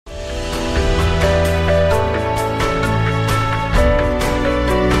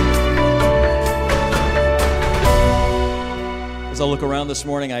look around this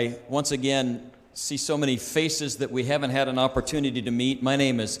morning, I once again see so many faces that we haven't had an opportunity to meet. My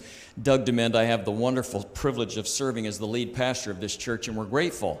name is Doug DeMend. I have the wonderful privilege of serving as the lead pastor of this church, and we're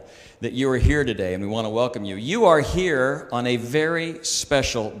grateful that you are here today, and we want to welcome you. You are here on a very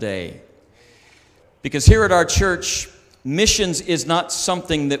special day, because here at our church, missions is not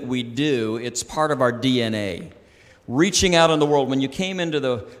something that we do, it's part of our DNA. Reaching out in the world. When you came into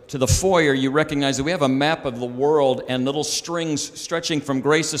the foyer, you recognize that we have a map of the world and little strings stretching from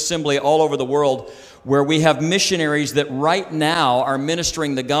Grace Assembly all over the world, where we have missionaries that right now are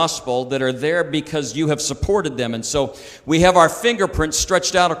ministering the gospel that are there because you have supported them. And so we have our fingerprints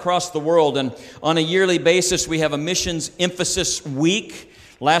stretched out across the world, and on a yearly basis we have a missions emphasis week.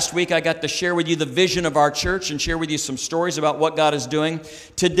 Last week, I got to share with you the vision of our church and share with you some stories about what God is doing.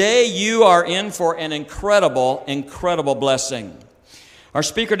 Today, you are in for an incredible, incredible blessing. Our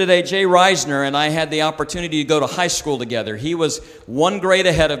speaker today, Jay Reisner, and I had the opportunity to go to high school together. He was one grade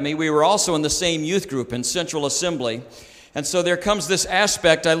ahead of me. We were also in the same youth group in Central Assembly. And so there comes this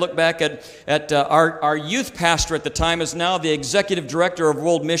aspect. I look back at our youth pastor at the time is now the executive director of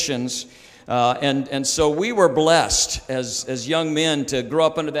World Missions. And so we were blessed as young men to grow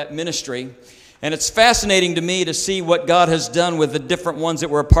up under that ministry. And it's fascinating to me to see what God has done with the different ones that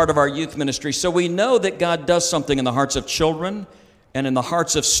were a part of our youth ministry. So we know that God does something in the hearts of children and in the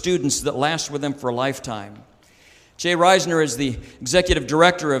hearts of students that lasts with them for a lifetime. Jay Reisner is the executive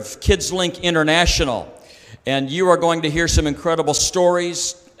director of KidsLink International. And you are going to hear some incredible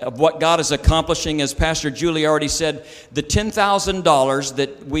stories of what God is accomplishing. As Pastor Julie already said, the $10,000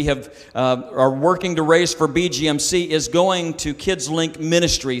 that we are working to raise for BGMC is going to KidsLink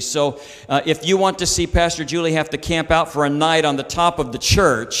Ministry. So if you want to see Pastor Julie have to camp out for a night on the top of the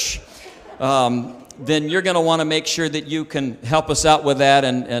church, then you're going to want to make sure that you can help us out with that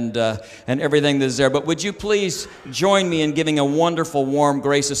and everything that's there. But would you please join me in giving a wonderful, warm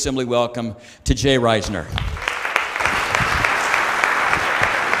Grace Assembly welcome to Jay Reisner.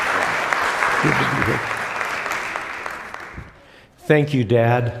 Thank you,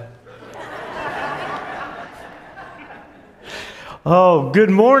 Dad. Oh,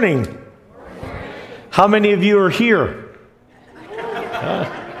 good morning. How many of you are here?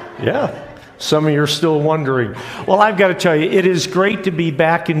 Yeah, some of you are still wondering. Well, I've got to tell you, it is great to be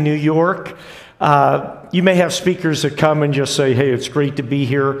back in New York. You may have speakers that come and just say, hey, it's great to be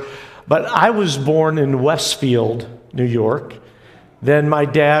here. But I was born in Westfield, New York. Then my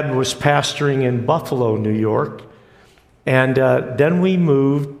dad was pastoring in Buffalo, New York. And then we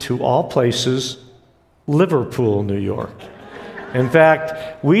moved to all places, Liverpool, New York. In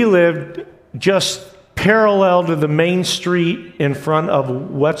fact, we lived just parallel to the main street in front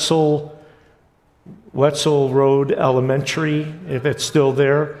of Wetzel Road Elementary, if it's still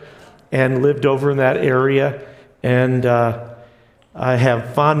there, and lived over in that area. And I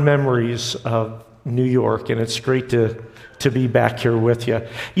have fond memories of New York, and it's great to be back here with you.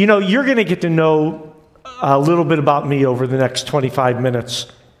 You know, you're going to get to know a little bit about me over the next 25 minutes.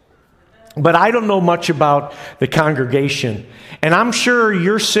 But I don't know much about the congregation. And I'm sure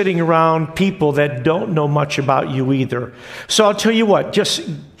you're sitting around people that don't know much about you either. So I'll tell you what, just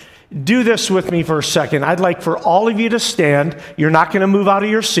do this with me for a second. I'd like for all of you to stand. You're not going to move out of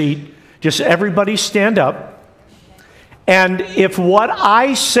your seat. Just everybody stand up. And if what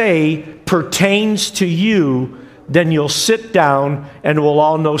I say pertains to you, then you'll sit down and we'll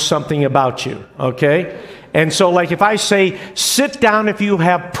all know something about you, okay? And so like if I say, sit down if you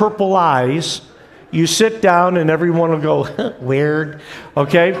have purple eyes, you sit down and everyone will go, weird,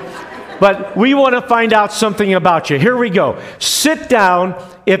 okay? But we want to find out something about you. Here we go. Sit down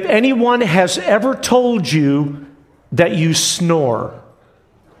if anyone has ever told you that you snore.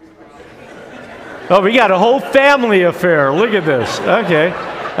 Oh, we got a whole family affair. Look at this. Okay,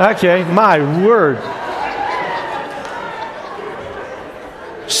 my word.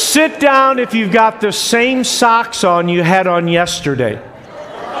 Sit down if you've got the same socks on you had on yesterday.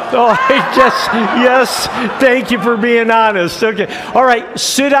 Oh, yes, thank you for being honest. Okay, all right,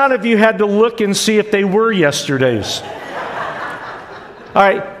 sit down if you had to look and see if they were yesterday's. All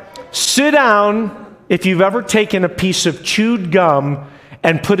right, sit down if you've ever taken a piece of chewed gum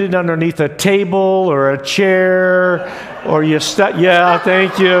and put it underneath a table or a chair, or yeah,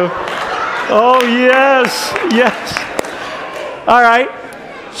 thank you. Oh, yes. All right.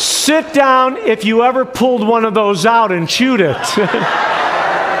 Sit down if you ever pulled one of those out and chewed it.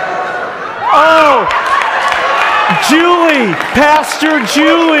 Oh, Julie, Pastor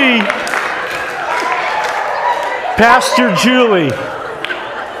Julie.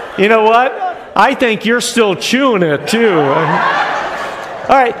 You know what? I think you're still chewing it too.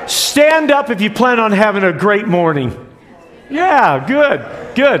 All right, stand up if you plan on having a great morning. Yeah,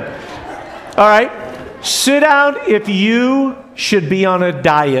 good, good. All right. Sit down if you should be on a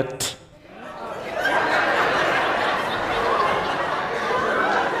diet.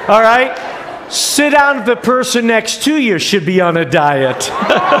 All right. Sit down if the person next to you should be on a diet.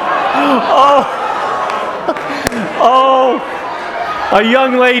 Oh, a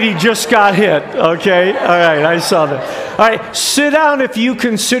young lady just got hit. Okay. All right. I saw that. All right. Sit down if you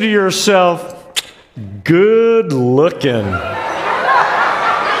consider yourself good looking.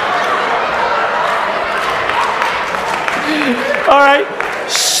 All right,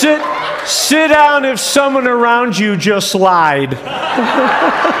 sit down if someone around you just lied.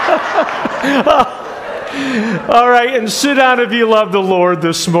 All right, and sit down if you love the Lord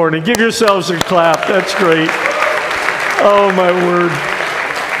this morning. Give yourselves a clap. That's great. Oh, my word.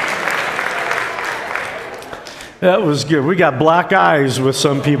 That was good. We got black eyes with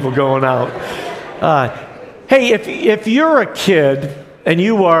some people going out. Hey, if you're a kid and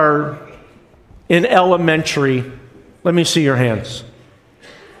you are in elementary, let me see your hands.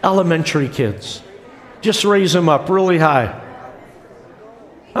 Elementary kids. Just raise them up really high.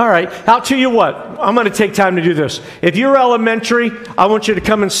 All right. I'll tell you what. I'm going to take time to do this. If you're elementary, I want you to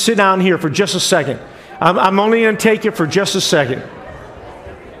come and sit down here for just a second. I'm only going to take it for just a second.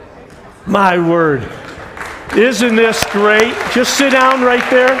 My word. Isn't this great? Just sit down right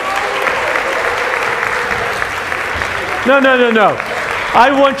there. No.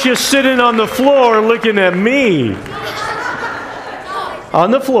 I want you sitting on the floor looking at me. On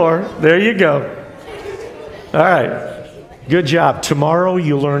the floor. There you go. All right. Good job. Tomorrow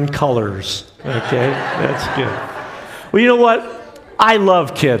you learn colors. Okay? That's good. Well, you know what? I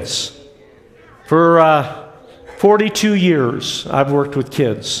love kids. For 42 years, I've worked with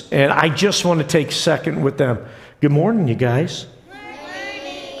kids. And I just want to take a second with them. Good morning, you guys. Good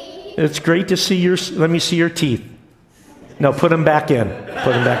morning. It's great to see let me see your teeth. No, put them back in.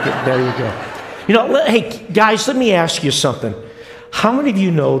 Put them back in. There you go. You know, hey, guys, let me ask you something. How many of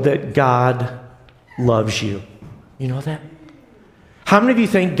you know that God loves you? You know that? How many of you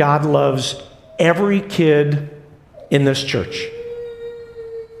think God loves every kid in this church?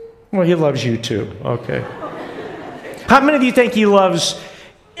 Well, he loves you too. Okay. How many of you think he loves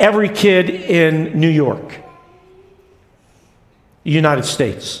every kid in New York? United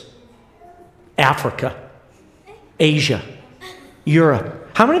States, Africa, Asia,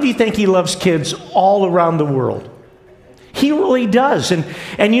 Europe. How many of you think he loves kids all around the world? He really does.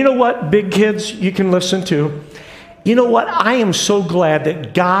 And you know what, big kids, you can listen to. You know what? I am so glad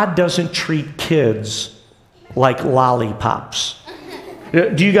that God doesn't treat kids like lollipops.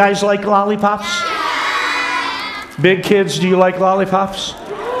 Do you guys like lollipops? Big kids, do you like lollipops?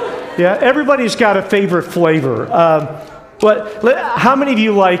 Yeah, everybody's got a favorite flavor. But how many of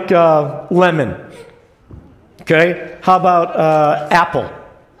you like lemon? Okay. How about apple?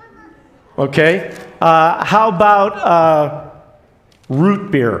 Okay. How about root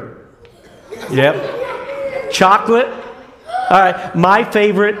beer? Yep. Chocolate? All right. My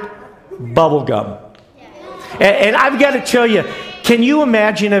favorite, bubble gum. And I've got to tell you, can you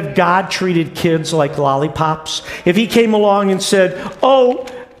imagine if God treated kids like lollipops? If he came along and said, oh,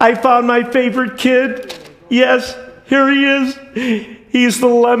 I found my favorite kid. Yes, here he is. He's the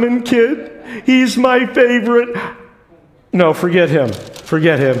lemon kid. He's my favorite. No, forget him.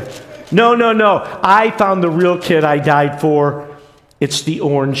 Forget him. No. I found the real kid I died for. It's the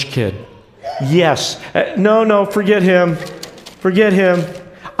orange kid. Yes. No, forget him. Forget him.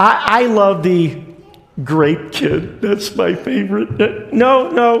 I love the grape kid. That's my favorite.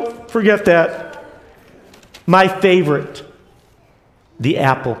 No, forget that. My favorite, the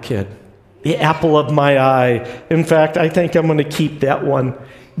apple kid. The apple of my eye. In fact, I think I'm going to keep that one.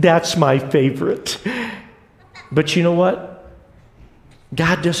 That's my favorite. But you know what?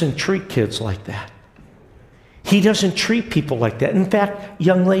 God doesn't treat kids like that. He doesn't treat people like that. In fact,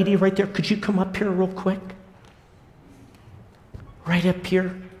 young lady right there, could you come up here real quick? Right up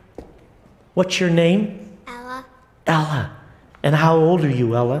here. What's your name? Ella. Ella. And how old are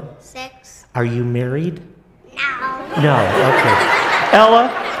you, Ella? 6. Are you married? No. No, okay. Ella,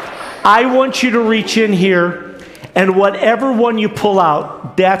 I want you to reach in here, and whatever one you pull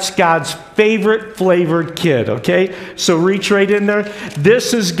out, that's God's favorite flavored kid, okay? So reach right in there.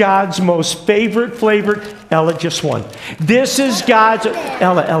 This is God's most favorite flavored. Ella, just one. This is God's.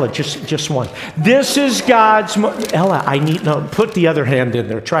 Ella, just one. This is God's. Ella, put the other hand in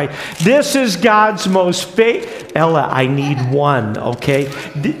there. Try. This is God's most Ella, I need one, okay?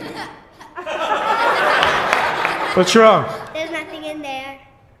 What's wrong? There's nothing in there.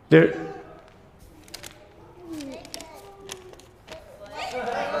 There.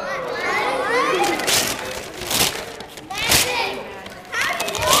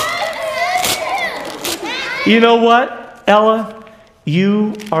 You know what, Ella?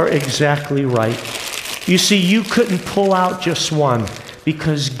 You are exactly right. You see, you couldn't pull out just one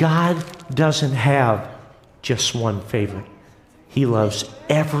because God doesn't have just one favorite. He loves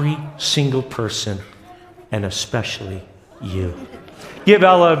every single person, and especially you. Give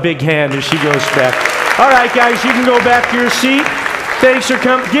Ella a big hand as she goes back. All right, guys, you can go back to your seat. Thanks for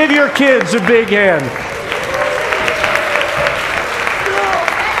coming. Give your kids a big hand.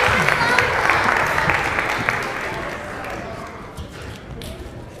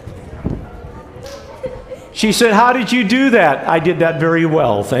 She said, "How did you do that?" I did that very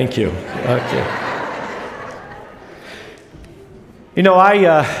well, thank you. Okay. You know,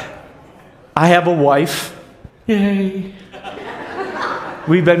 I have a wife. Yay.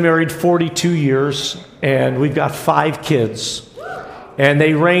 We've been married 42 years, and we've got 5 kids. And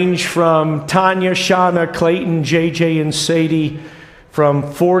they range from Tanya, Shauna, Clayton, JJ, and Sadie, from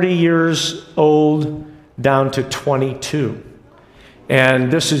 40 years old down to 22.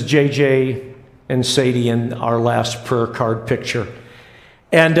 And this is JJ and Sadie in our last prayer card picture.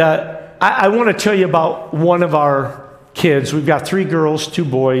 And I want to tell you about one of our kids. We've got 3 girls, 2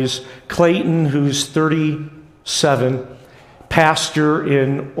 boys. Clayton, who's 37, pastor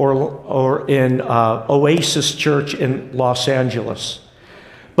in Oasis Church in Los Angeles.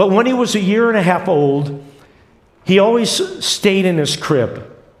 But when he was a year and a half old, he always stayed in his crib.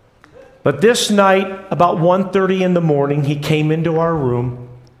 But this night, about 1:30 in the morning, he came into our room,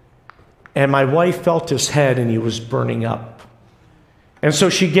 and my wife felt his head, and he was burning up. And so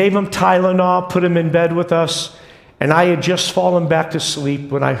she gave him Tylenol, put him in bed with us, and I had just fallen back to sleep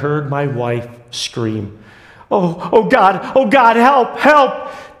when I heard my wife scream, oh God, help,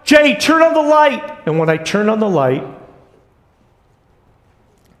 Jay, turn on the light. And when I turned on the light,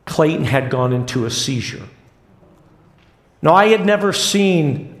 Clayton had gone into a seizure. Now, I had never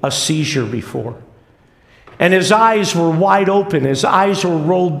seen a seizure before. And his eyes were wide open. His eyes were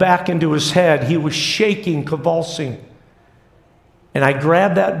rolled back into his head. He was shaking, convulsing. And I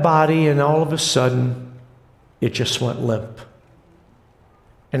grabbed that body, and all of a sudden, it just went limp.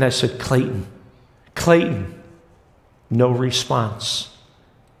 And I said, Clayton, no response.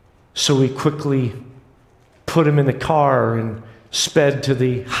 So we quickly put him in the car and sped to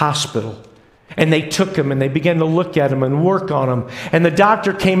the hospital. And they took him and they began to look at him and work on him. And the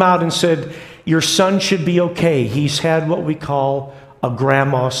doctor came out and said, your son should be okay. He's had what we call a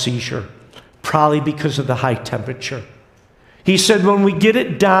grandma seizure, probably because of the high temperature. He said, when we get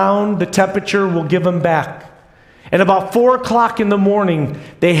it down, the temperature, we'll give him back. And about 4 o'clock in the morning,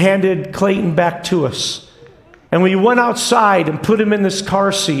 they handed Clayton back to us. And we went outside and put him in this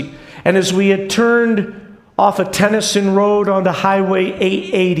car seat. And as we had turned off of Tennyson Road onto Highway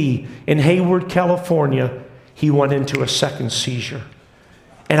 880 in Hayward, California, he went into a second seizure.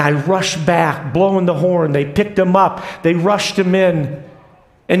 And I rushed back, blowing the horn. They picked him up. They rushed him in.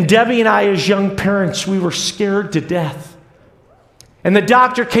 And Debbie and I, as young parents, we were scared to death. And the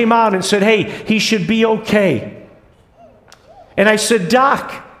doctor came out and said, hey, he should be okay. And I said,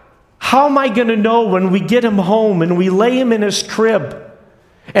 Doc, how am I going to know when we get him home and we lay him in his crib?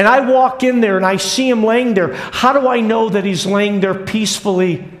 And I walk in there and I see him laying there. How do I know that he's laying there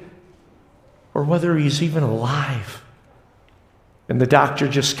peacefully or whether he's even alive? And the doctor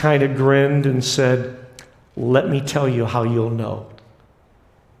just kind of grinned and said, let me tell you how you'll know.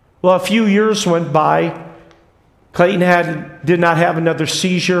 Well, a few years went by. Clayton did not have another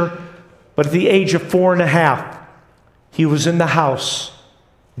seizure, but at the age of 4.5, he was in the house.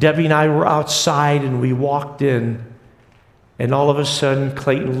 Debbie and I were outside and we walked in. And all of a sudden,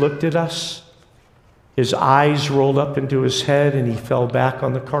 Clayton looked at us. His eyes rolled up into his head and he fell back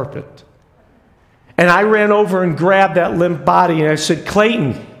on the carpet. And I ran over and grabbed that limp body and I said,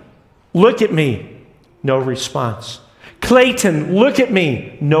 Clayton, look at me. No response. Clayton, look at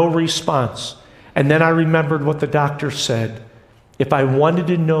me. No response. And then I remembered what the doctor said. If I wanted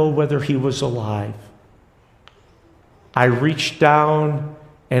to know whether he was alive, I reached down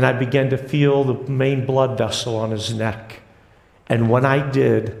and I began to feel the main blood vessel on his neck. And when I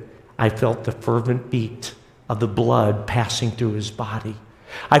did, I felt the fervent beat of the blood passing through his body.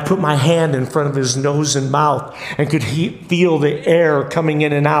 I put my hand in front of his nose and mouth and could feel the air coming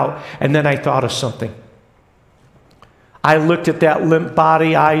in and out. And then I thought of something. I looked at that limp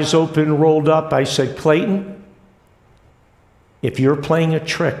body, eyes open, rolled up. I said, Clayton, if you're playing a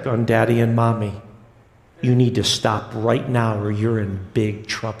trick on Daddy and Mommy, you need to stop right now or you're in big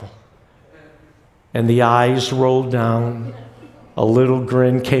trouble. And the eyes rolled down. A little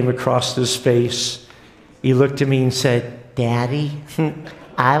grin came across his face. He looked at me and said, Daddy,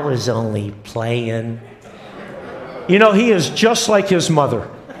 I was only playing. You know, he is just like his mother.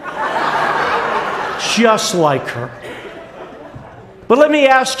 just like her. But let me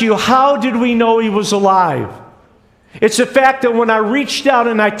ask you, how did we know he was alive? It's the fact that when I reached out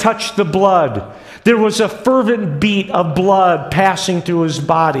and I touched the blood, there was a fervent beat of blood passing through his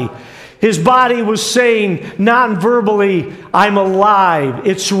body. His body was saying non-verbally, I'm alive,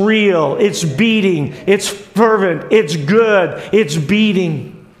 it's real, it's beating, it's fervent, it's good, it's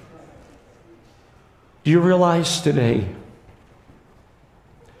beating. Do you realize today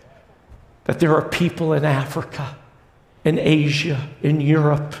that there are people in Africa, in Asia, in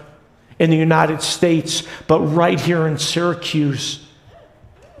Europe, in the United States, but right here in Syracuse,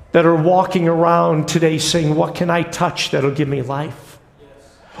 that are walking around today saying, what can I touch that'll give me life?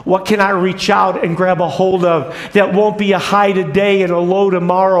 What can I reach out and grab a hold of that won't be a high today and a low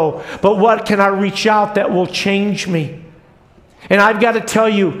tomorrow, but what can I reach out that will change me? And I've got to tell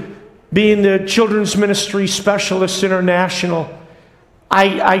you, being the Children's Ministry Specialist International,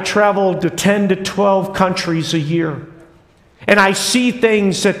 I travel to 10 to 12 countries a year. And I see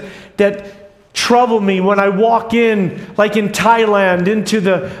things that trouble me when I walk in, like in Thailand, into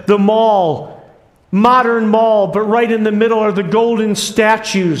the mall, modern mall, but right in the middle are the golden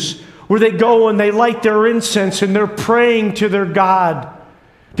statues where they go and they light their incense and they're praying to their God.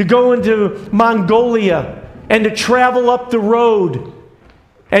 To go into Mongolia and to travel up the road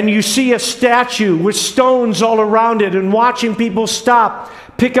and you see a statue with stones all around it and watching people stop,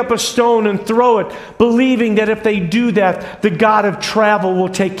 pick up a stone and throw it, believing that if they do that, the God of travel will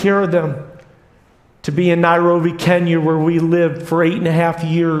take care of them. To be in Nairobi, Kenya, where we lived for 8.5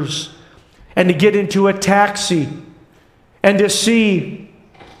 years, and to get into a taxi and to see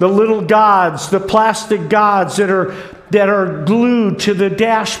the little gods, the plastic gods that are glued to the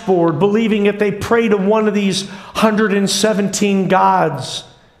dashboard, believing if they pray to one of these 117 gods,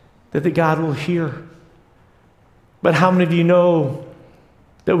 that the God will hear. But how many of you know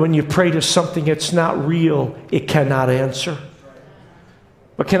that when you pray to something that's not real, it cannot answer?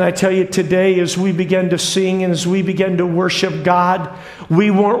 But can I tell you today, as we begin to sing and as we begin to worship God, we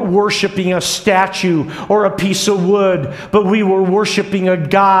weren't worshiping a statue or a piece of wood, but we were worshiping a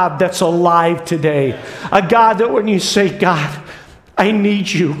God that's alive today. A God that when you say, God, I need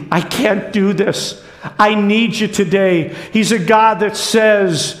you. I can't do this. I need you today. He's a God that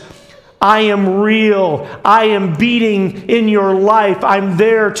says, I am real. I am beating in your life. I'm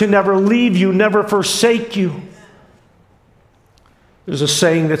there to never leave you, never forsake you. There's a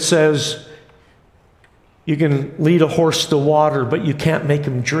saying that says, you can lead a horse to water, but you can't make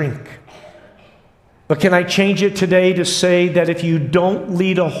him drink. But can I change it today to say that if you don't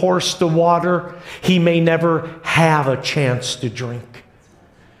lead a horse to water, he may never have a chance to drink?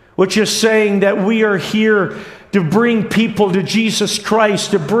 Which is saying that we are here to bring people to Jesus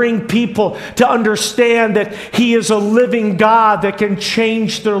Christ, to bring people to understand that he is a living God that can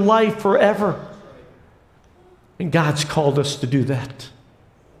change their life forever. And God's called us to do that.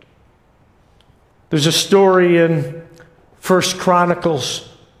 There's a story in 1 Chronicles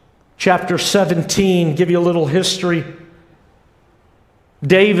chapter 17, give you a little history.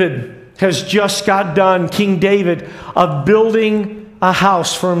 David has just got done, King David, of building a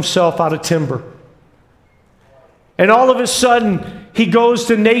house for himself out of timber. And all of a sudden, he goes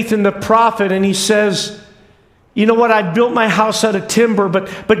to Nathan the prophet and he says, you know what, I built my house out of timber,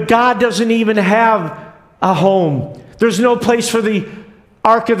 but God doesn't even have a home. There's no place for the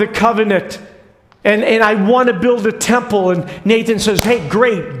Ark of the Covenant. And I want to build a temple. And Nathan says, hey,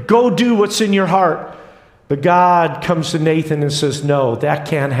 great, go do what's in your heart. But God comes to Nathan and says, no, that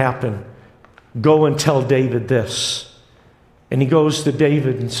can't happen. Go and tell David this. And he goes to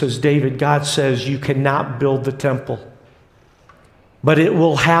David and says, David, God says you cannot build the temple. But it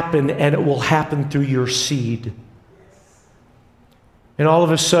will happen, and it will happen through your seed. And all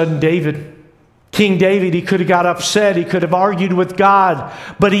of a sudden, King David, he could have got upset. He could have argued with God.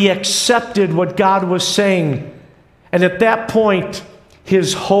 But he accepted what God was saying. And at that point,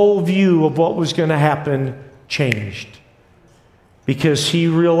 his whole view of what was going to happen changed. Because he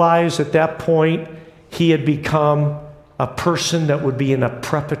realized at that point, he had become a person that would be in a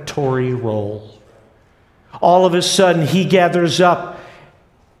preparatory role. All of a sudden, he gathers up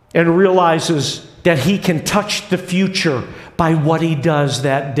and realizes that he can touch the future by what he does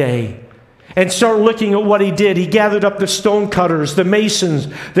that day. And start looking at what he did. He gathered up the stonecutters, the masons,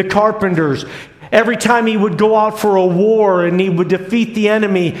 the carpenters. Every time he would go out for a war and he would defeat the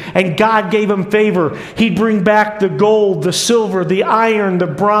enemy and God gave him favor, he'd bring back the gold, the silver, the iron, the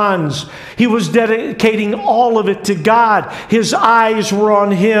bronze. He was dedicating all of it to God. His eyes were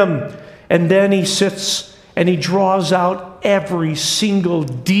on him. And then he sits and he draws out every single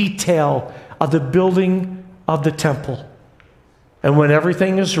detail of the building of the temple. And when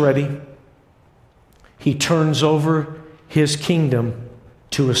everything is ready, he turns over his kingdom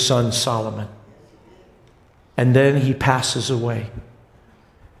to his son Solomon. And then he passes away.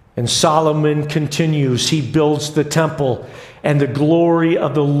 And Solomon continues. He builds the temple, and the glory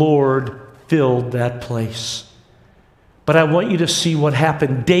of the Lord filled that place. But I want you to see what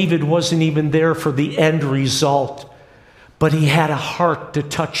happened. David wasn't even there for the end result, but he had a heart to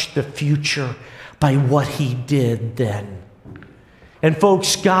touch the future by what he did then. And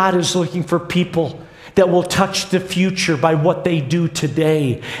folks, God is looking for people that will touch the future by what they do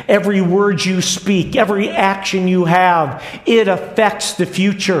today. Every word you speak, every action you have, it affects the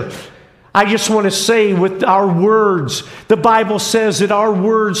future. I just want to say with our words, the Bible says that our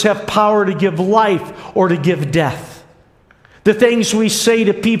words have power to give life or to give death. The things we say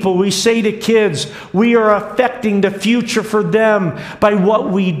to people, we say to kids, we are affecting the future for them by what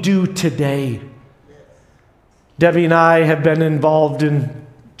we do today. Debbie and I have been involved in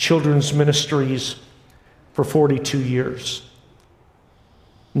children's ministries for 42 years.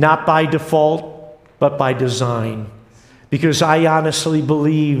 Not by default, but by design. Because I honestly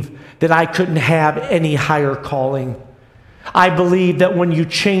believe that I couldn't have any higher calling. I believe that when you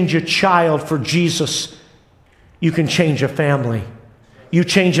change a child for Jesus, you can change a family. You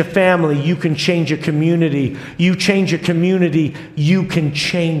change a family, you can change a community. You change a community, you can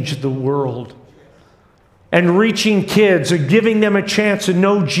change the world. And reaching kids or giving them a chance to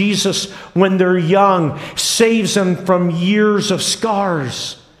know Jesus when they're young saves them from years of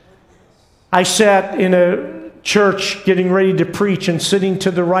scars. I sat in a church getting ready to preach, and sitting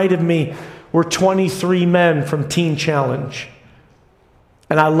to the right of me were 23 men from Teen Challenge.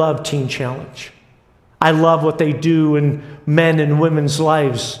 And I love Teen Challenge. I love what they do in men and women's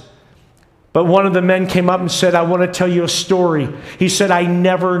lives. But one of the men came up and said, I want to tell you a story. He said, I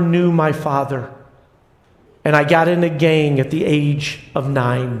never knew my father. And I got in a gang at the age of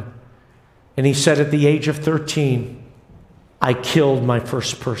 9. And he said, at the age of 13, I killed my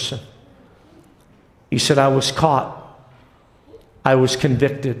first person. He said, I was caught. I was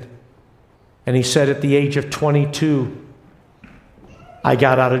convicted. And he said, at the age of 22, I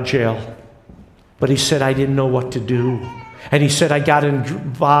got out of jail. But he said, I didn't know what to do. And he said, I got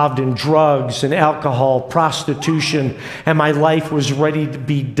involved in drugs and alcohol, prostitution, and my life was ready to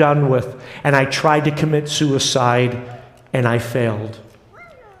be done with. And I tried to commit suicide, and I failed.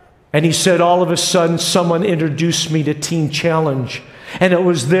 And he said, all of a sudden, someone introduced me to Teen Challenge. And it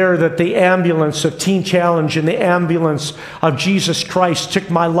was there that the ambulance of Teen Challenge and the ambulance of Jesus Christ took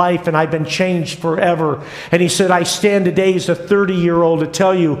my life, and I've been changed forever. And he said, I stand today as a 30-year-old to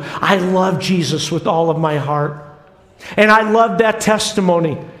tell you, I love Jesus with all of my heart. And I love that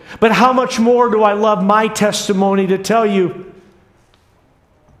testimony. But how much more do I love my testimony to tell you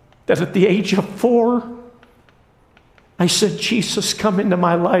that at the age of 4, I said, Jesus, come into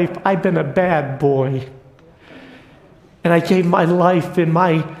my life. I've been a bad boy. And I gave my life in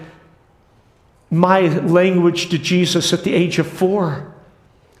my language to Jesus at the age of 4.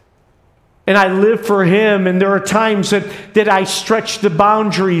 And I live for him. And there are times that I stretch the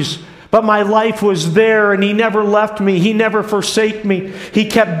boundaries. But my life was there, and he never left me. He never forsake me. He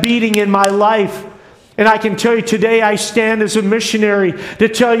kept beating in my life. And I can tell you today, I stand as a missionary to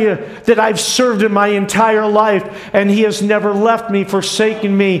tell you that I've served him my entire life, and he has never left me,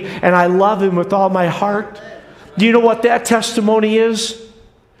 forsaken me, and I love him with all my heart. Do you know what that testimony is?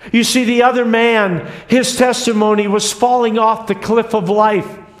 You see, the other man, his testimony was falling off the cliff of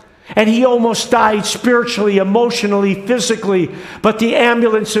life. And he almost died spiritually, emotionally, physically. But the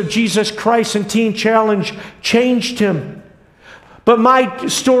ambulance of Jesus Christ and Teen Challenge changed him. But my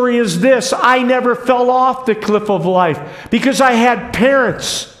story is this. I never fell off the cliff of life because I had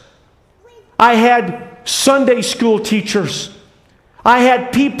parents. I had Sunday school teachers. I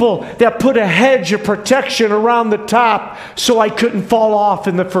had people that put a hedge of protection around the top so I couldn't fall off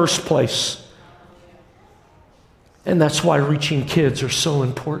in the first place. And that's why reaching kids are so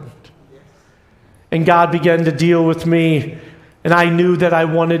important. And God began to deal with me, and I knew that I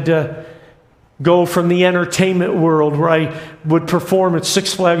wanted to go from the entertainment world where I would perform at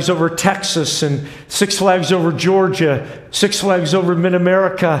Six Flags Over Texas and Six Flags Over Georgia, Six Flags Over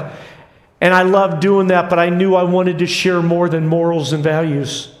Mid-America. And I loved doing that, but I knew I wanted to share more than morals and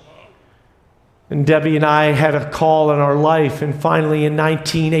values. And Debbie and I had a call in our life, and finally in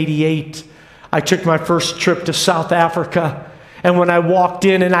 1988, I took my first trip to South Africa. And when I walked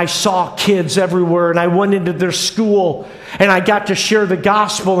in and I saw kids everywhere, and I went into their school and I got to share the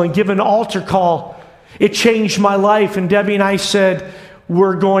gospel and give an altar call, it changed my life. And Debbie and I said,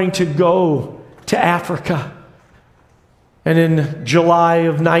 we're going to go to Africa. And in July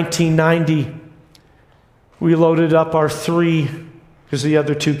of 1990, we loaded up our 3, because the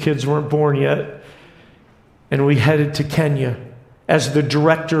other 2 kids weren't born yet. and we headed to Kenya as the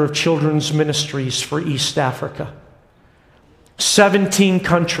director of children's ministries for East Africa. 17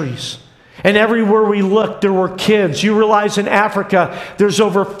 countries. And everywhere we looked, there were kids. You realize in Africa, there's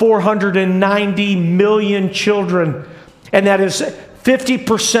over 490 million children, and that is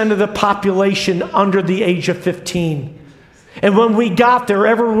 50% of the population under the age of 15. And when we got there,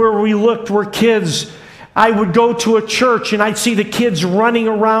 everywhere we looked were kids. I would go to a church and I'd see the kids running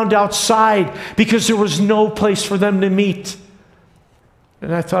around outside because there was no place for them to meet.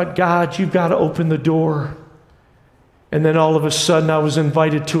 And I thought, God, you've got to open the door. And then all of a sudden I was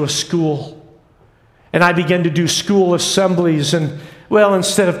invited to a school. And I began to do school assemblies. And, well,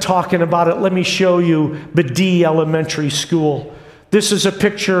 instead of talking about it, let me show you Badi Elementary School. This is a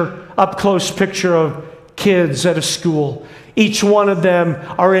picture, up-close picture of kids at a school. Each one of them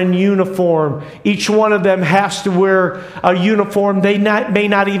are in uniform. Each one of them has to wear a uniform. They may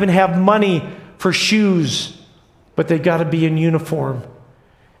not even have money for shoes, but they got to be in uniform.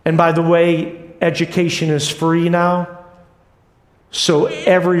 And by the way, education is free now. So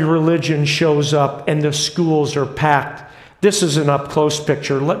every religion shows up and the schools are packed. This is an up-close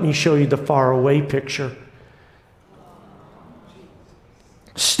picture. Let me show you the far-away picture.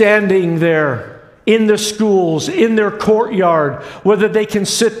 Standing there in the schools, in their courtyard, whether they can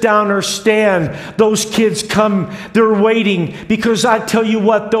sit down or stand, those kids come, they're waiting, because I tell you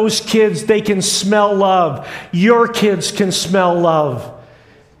what, those kids, they can smell love. Your kids can smell love.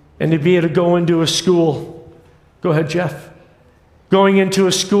 And to be able to go into a school, go ahead, Jeff. Going into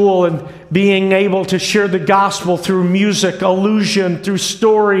a school and being able to share the gospel through music, illusion, through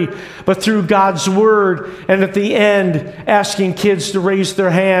story, but through God's word. And at the end, asking kids to raise their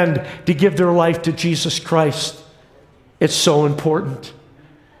hand to give their life to Jesus Christ. It's so important.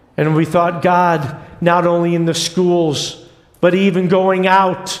 And we thought, God, not only in the schools, but even going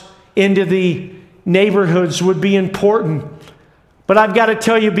out into the neighborhoods would be important. But I've got to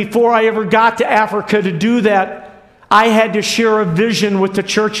tell you, before I ever got to Africa to do that, I had to share a vision with the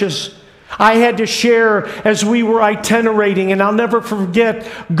churches. I had to share as we were itinerating, and I'll never forget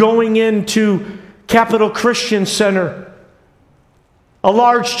going into Capital Christian Center, a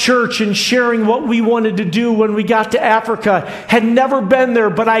large church, and sharing what we wanted to do when we got to Africa. Had never been there,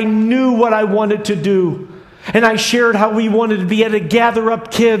 but I knew what I wanted to do. And I shared how we wanted to be able to gather up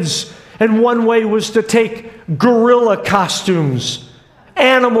kids. And one way was to take gorilla costumes,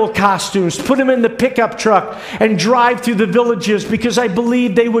 animal costumes, put them in the pickup truck and drive through the villages because I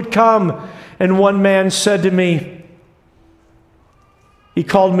believed they would come. And one man said to me, he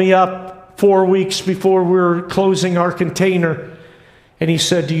called me up 4 weeks before we were closing our container, and he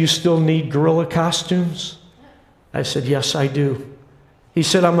said, "Do you still need gorilla costumes?" I said, "Yes, I do." He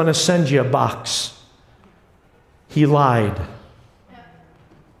said, "I'm going to send you a box." He lied.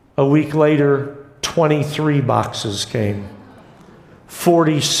 A week later, 23 boxes came.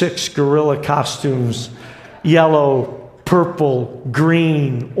 46 gorilla costumes, yellow, purple,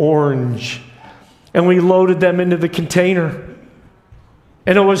 green, orange. And we loaded them into the container.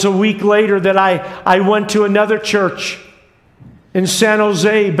 And it was a week later that I went to another church in San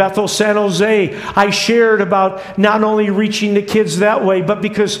Jose, Bethel, San Jose. I shared about not only reaching the kids that way, but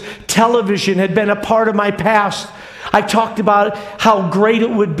because television had been a part of my past, I talked about how great it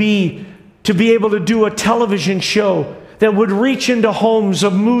would be to be able to do a television show that would reach into homes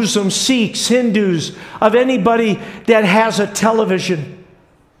of Muslims, Sikhs, Hindus, of anybody that has a television.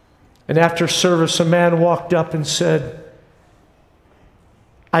 And after service, a man walked up and said,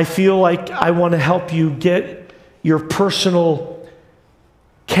 "I feel like I want to help you get your personal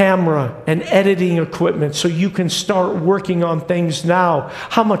camera and editing equipment so you can start working on things now.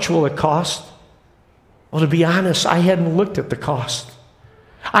 How much will it cost?" Well, to be honest, I hadn't looked at the cost.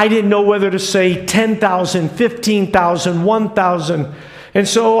 I didn't know whether to say 10,000, 15,000, 1,000. And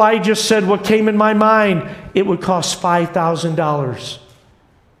so I just said what came in my mind. It would cost $5,000.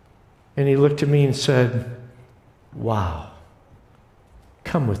 And he looked at me and said, "Wow,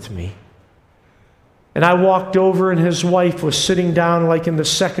 come with me." And I walked over, and his wife was sitting down like in the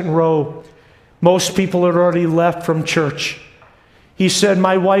second row. Most people had already left from church. He said,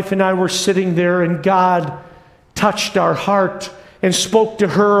 "My wife and I were sitting there, and God touched our heart and spoke to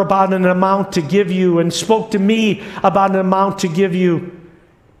her about an amount to give you, and spoke to me about an amount to give you."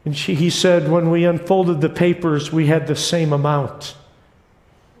 And he said, "When we unfolded the papers, we had the same amount."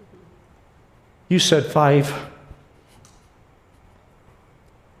 You said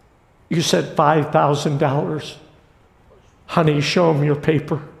You said $5,000. Honey, show him your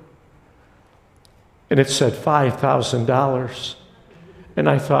paper. And it said $5,000. And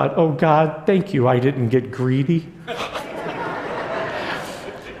I thought, oh God, thank you I didn't get greedy.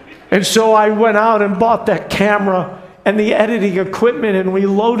 And so I went out and bought that camera and the editing equipment, and we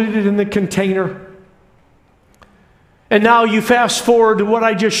loaded it in the container. And now you fast forward to what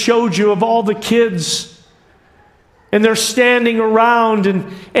I just showed you of all the kids. And they're standing around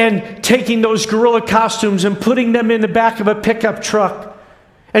and taking those gorilla costumes and putting them in the back of a pickup truck.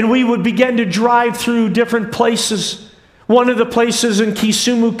 And we would begin to drive through different places. One of the places in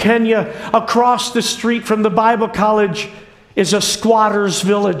Kisumu, Kenya, across the street from the Bible college, is a squatter's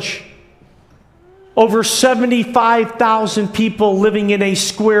village. Over 75,000 people living in a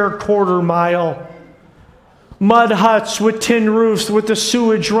square quarter mile. Mud huts with tin roofs with the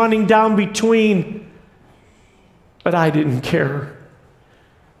sewage running down between. But I didn't care.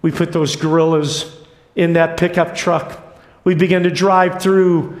 We put those gorillas in that pickup truck. We began to drive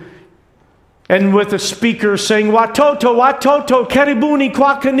through, and with a speaker saying, "Watoto, watoto, karibuni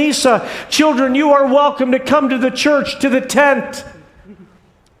kwa kanisa. Children, you are welcome to come to the church, to the tent."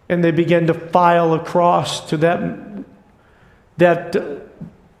 And they began to file across to that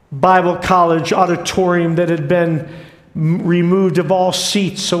Bible college auditorium that had been removed of all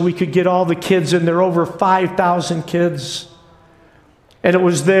seats so we could get all the kids in there, over 5,000 kids. And it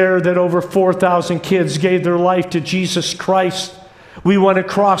was there that over 4,000 kids gave their life to Jesus Christ. We went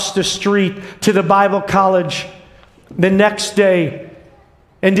across the street to the Bible college the next day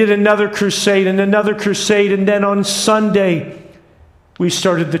and did another crusade, and then on Sunday we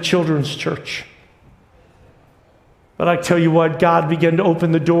started the children's church. But I tell you what, God began to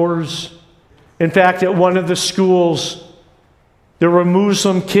open the doors. In fact, at one of the schools, there were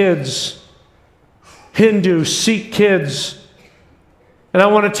Muslim kids, Hindu, Sikh kids. And I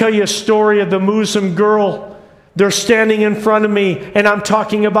want to tell you a story of the Muslim girl. They're standing in front of me, and I'm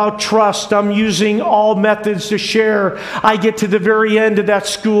talking about trust. I'm using all methods to share. I get to the very end of that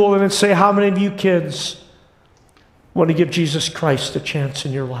school and say, "How many of you kids want to give Jesus Christ a chance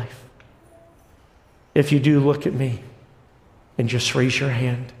in your life? If you do, look at me and just raise your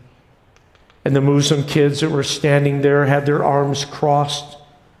hand." And the Muslim kids that were standing there had their arms crossed.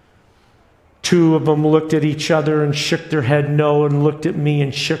 Two of them looked at each other and shook their head no, and looked at me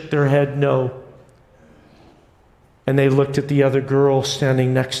and shook their head no. And they looked at the other girl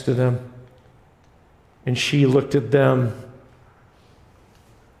standing next to them, and she looked at them,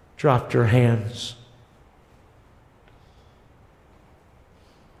 dropped her hands.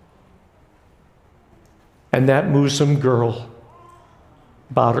 And that Muslim girl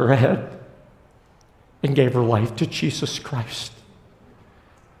bowed her head and gave her life to Jesus Christ.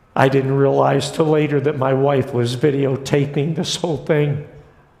 I didn't realize till later that my wife was videotaping this whole thing.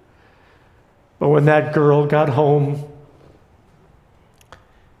 But when that girl got home,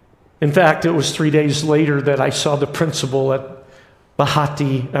 in fact, it was 3 days later that I saw the principal at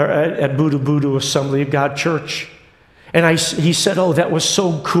Bahati, or at Budu Budu Assembly of God Church. And he said, "Oh, that was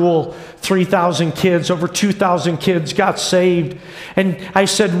so cool. 3,000 kids, over 2,000 kids got saved." And I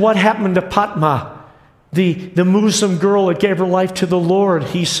said, "What happened to Padma, the Muslim girl that gave her life to the Lord?"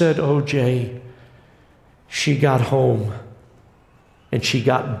 He said, "Oh, Jay, she got home and she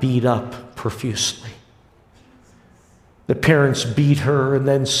got beat up profusely. The parents beat her and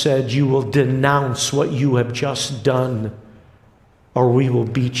then said, 'You will denounce what you have just done, or we will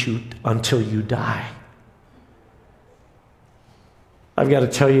beat you until you die.'" I've got to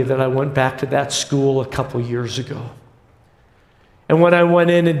tell you that I went back to that school a couple years ago. And when I went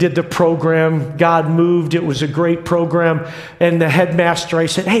in and did the program, God moved. It was a great program. And the headmaster, I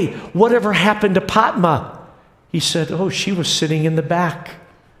said, "Hey, whatever happened to Padma?" He said, "Oh, she was sitting in the back.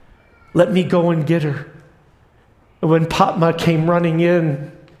 Let me go and get her." And when Padma came running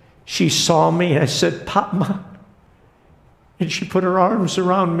in, she saw me. I said, "Padma." And she put her arms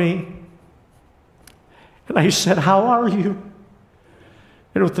around me. And I said, "How are you?"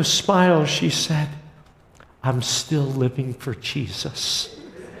 And with a smile, she said, "I'm still living for Jesus."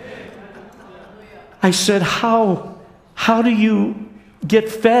 I said, How do you get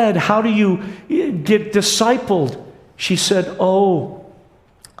fed? How do you get discipled? She said, "Oh,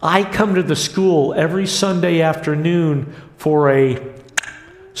 I come to the school every Sunday afternoon for a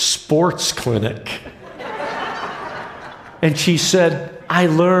sports clinic." And she said, "I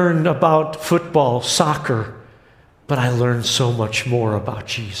learned about football, soccer, but I learned so much more about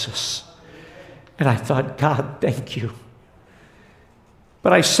Jesus." And I thought, "God, thank you."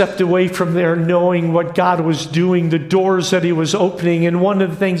 But I stepped away from there knowing what God was doing, the doors that He was opening. And one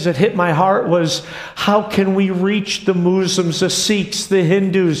of the things that hit my heart was, how can we reach the Muslims, the Sikhs, the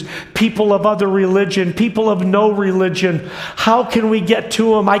Hindus, people of other religion, people of no religion? How can we get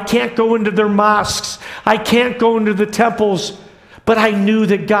to them? I can't go into their mosques. I can't go into the temples. But I knew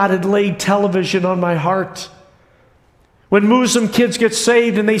that God had laid television on my heart. When Muslim kids get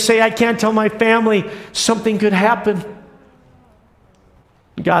saved and they say, I can't tell my family, something could happen.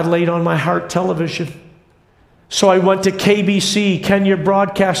 God laid on my heart television. So I went to KBC, Kenya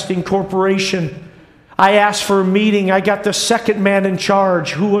Broadcasting Corporation. I asked for a meeting. I got the second man in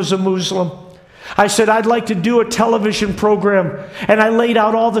charge, who was a Muslim. I said, I'd like to do a television program. And I laid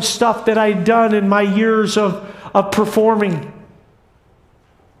out all the stuff that I'd done in my years of performing.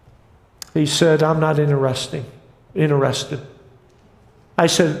 He said, I'm not interested. I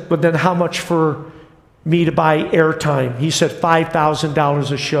said, but then how much for me to buy airtime? He said,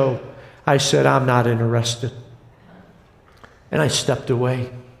 $5,000 a show. I said, I'm not interested. And I stepped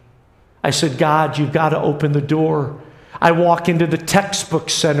away. I said, God, you've got to open the door. I walk into the textbook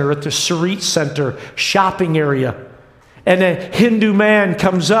center at the Sarit Center shopping area. And a Hindu man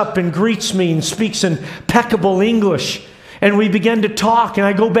comes up and greets me and speaks impeccable English. And we began to talk, and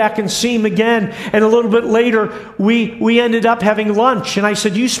I go back and see him again. And a little bit later, we ended up having lunch. And I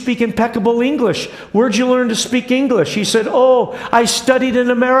said, you speak impeccable English. Where'd you learn to speak English? He said, oh, I studied in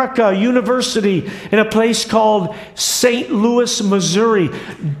America, university, in a place called St. Louis, Missouri.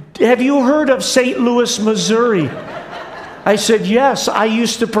 Have you heard of St. Louis, Missouri? I said, yes, I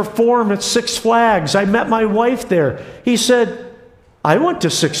used to perform at Six Flags. I met my wife there. He said, I went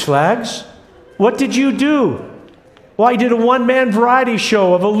to Six Flags. What did you do? Well, I did a one-man variety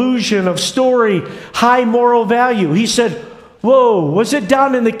show of illusion, of story, high moral value. He said, whoa, was it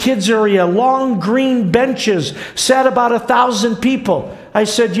down in the kids' area? Long green benches, sat about 1,000 people. I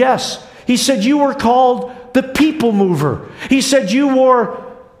said, yes. He said, you were called the people mover. He said, you wore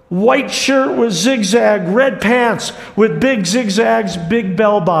white shirt with zigzag, red pants with big zigzags, big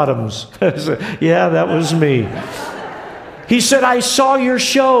bell bottoms. I said, yeah, that was me. He said, I saw your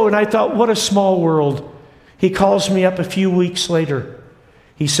show, and I thought, what a small world. He calls me up a few weeks later.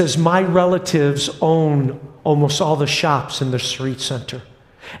 He says, my relatives own almost all the shops in the Sarit Center.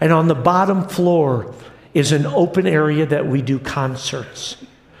 And on the bottom floor is an open area that we do concerts.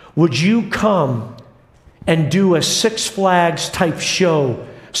 Would you come and do a Six Flags type show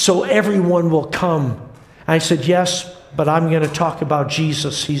so everyone will come? I said, yes, but I'm going to talk about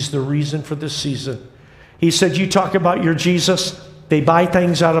Jesus. He's the reason for this season. He said, you talk about your Jesus, they buy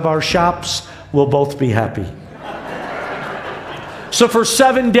things out of our shops, we'll both be happy. So for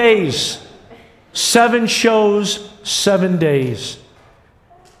 7 days, 7 shows, 7 days.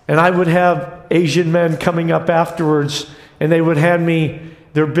 And I would have Asian men coming up afterwards, and they would hand me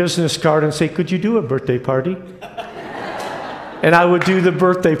their business card and say, could you do a birthday party? And I would do the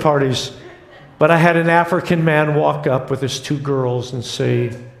birthday parties. But I had an African man walk up with his 2 girls and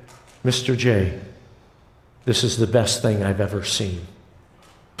say, Mr. J, this is the best thing I've ever seen.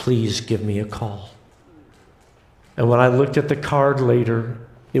 Please give me a call. And when I looked at the card later,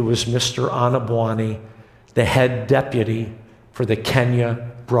 it was Mr. Anabwani, the head deputy for the Kenya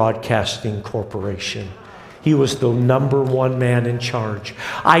Broadcasting Corporation. He was the #1 man in charge.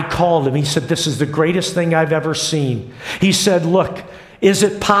 I called him. He said, this is the greatest thing I've ever seen. He said, look, is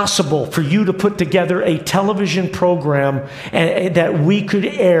it possible for you to put together a television program that we could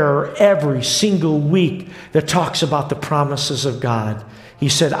air every single week that talks about the promises of God? He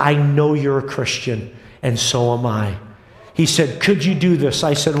said, I know you're a Christian, and so am I. He said, could you do this?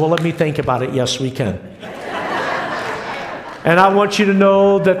 I said, well, let me think about it. Yes, we can. And I want you to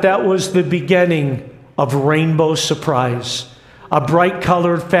know that that was the beginning of Rainbow Surprise, a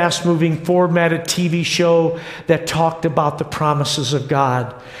bright-colored, fast-moving, formatted TV show that talked about the promises of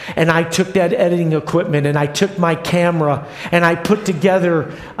God. And I took that editing equipment, and I took my camera, and I put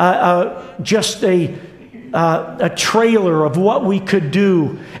together just a trailer of what we could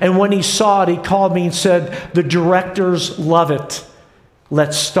do. And when he saw it, he called me and said, the directors love it.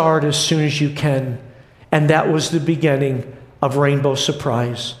 Let's start as soon as you can. And that was the beginning of Rainbow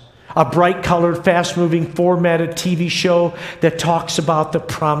Surprise. A bright-colored, fast-moving, formatted TV show that talks about the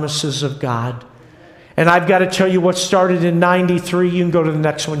promises of God. And I've got to tell you what started in 93. You can go to the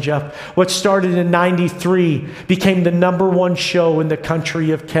next one, Jeff. What started in 93 became the #1 show in the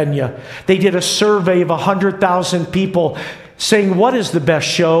country of Kenya. They did a survey of 100,000 people saying, what is the best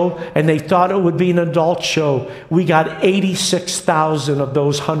show? And they thought it would be an adult show. We got 86,000 of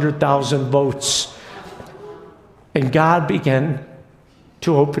those 100,000 votes. And God began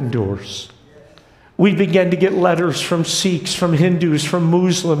to open doors. We began to get letters from Sikhs, from Hindus, from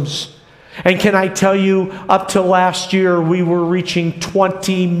Muslims. And can I tell you, up to last year, we were reaching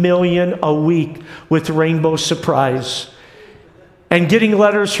 20 million a week with Rainbow Surprise. And getting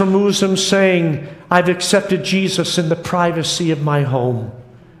letters from Muslims saying, I've accepted Jesus in the privacy of my home.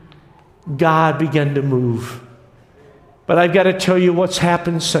 God began to move. But I've got to tell you what's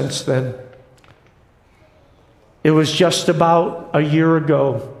happened since then. It was just about a year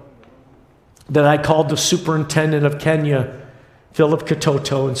ago that I called the superintendent of Kenya, Philip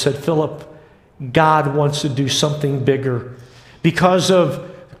Katoto, and said, Philip, God wants to do something bigger. Because of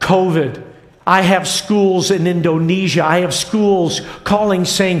COVID, I have schools in Indonesia. I have schools calling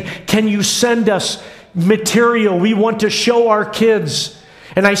saying, can you send us material? We want to show our kids.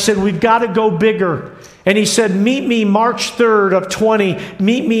 And I said, we've got to go bigger. And he said, meet me March 3rd of 20.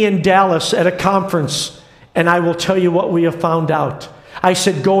 Meet me in Dallas at a conference, and I will tell you what we have found out. I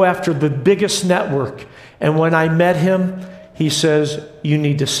said, go after the biggest network. And when I met him, he says, you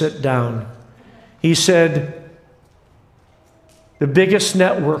need to sit down. He said, the biggest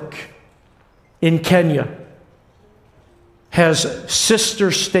network in Kenya has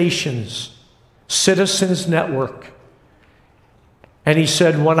sister stations, Citizens Network. And he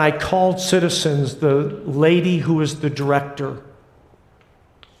said, when I called Citizens, the lady who was the director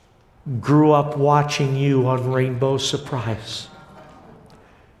grew up watching you on Rainbow Surprise.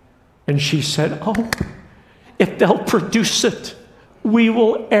 And she said, oh, if they'll produce it, we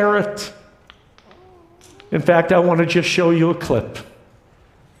will air it. In fact, I want to just show you a clip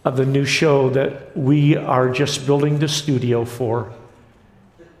of the new show that we are just building the studio for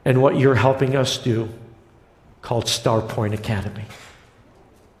and what you're helping us do, called Star Point Academy.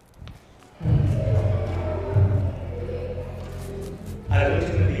 I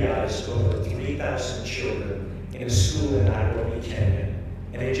looked into the eyes of over 3,000 children in a school in Nairobi, Kenya,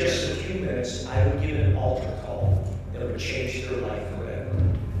 and in just a few minutes, I would give an altar call that would change their life forever.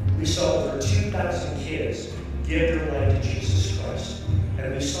 We saw over 2,000 kids give their life to Jesus Christ,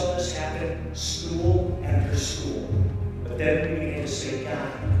 and we saw this happen school after school. But then we began to say,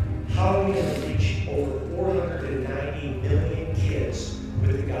 God, how are we going to reach over 490 million kids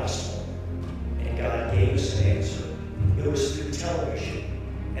with the gospel? And God gave us an answer. It was through television.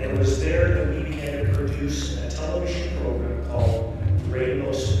 And it was there that we began to produce a television program called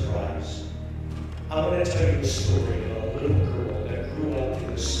Rainbow Surprise. I'm going to tell you the story of a little girl that grew up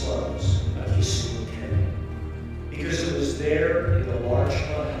in the slums of Kisumu, Kenya. Because it was there in the large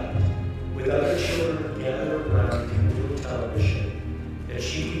mud hut with other children gathered around community television that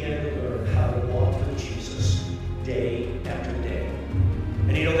she began to learn how to walk with Jesus day after day.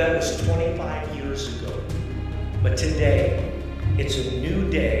 And you know, that was 25 years ago. But today, it's a new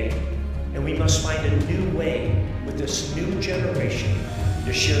day, and we must find a new way with this new generation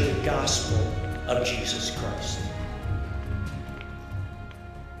to share the gospel of Jesus Christ.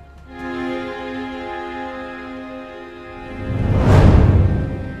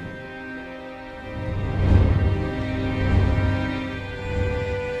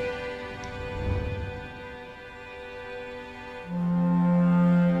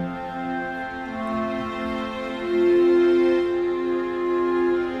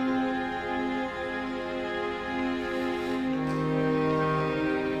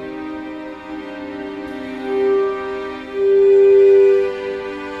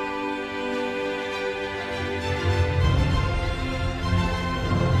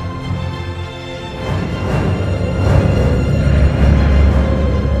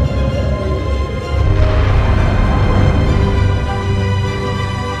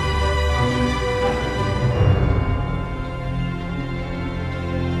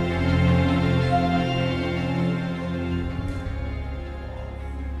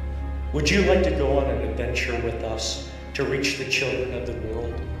 Would you like to go on an adventure with us to reach the children of the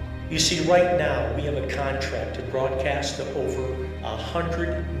world? You see, right now we have a contract to broadcast to over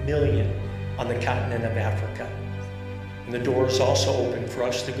 100 million on the continent of Africa. And the door is also open for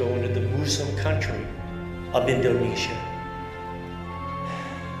us to go into the Muslim country of Indonesia.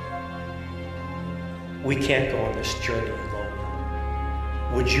 We can't go on this journey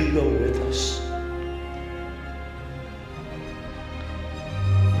alone. Would you go with us?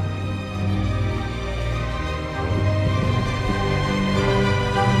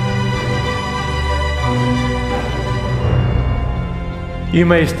 You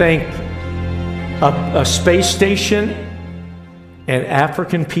may think a space station and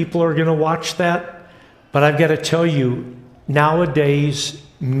African people are going to watch that, but I've got to tell you, nowadays,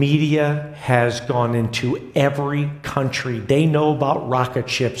 media has gone into every country. They know about rocket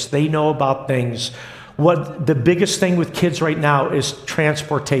ships. They know about things. What the biggest thing with kids right now is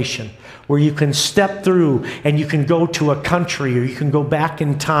transportation, where you can step through and you can go to a country or you can go back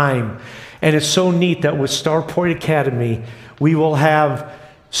in time. And it's so neat that with Star Point Academy, we will have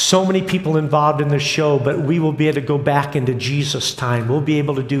so many people involved in the show, but we will be able to go back into Jesus' time. We'll be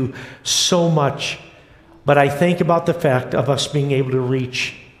able to do so much. But I think about the fact of us being able to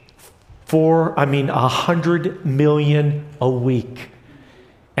reach 100 million a week.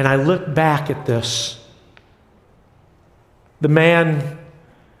 And I look back at this, The man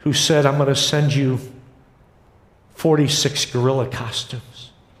who said, I'm going to send you 46 gorilla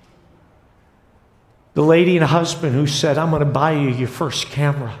costumes. The lady and husband who said, I'm going to buy you your first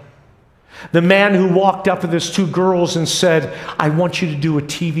camera. The man who walked up to these two girls and said, I want you to do a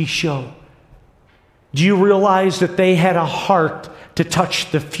TV show. Do you realize that they had a heart to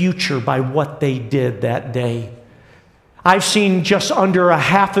touch the future by what they did that day? I've seen just under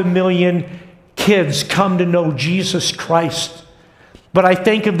 500,000 kids come to know Jesus Christ. But I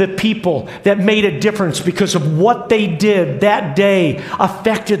think of the people that made a difference because of what they did that day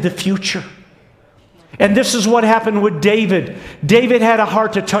affected the future. And this is what happened with David. David had a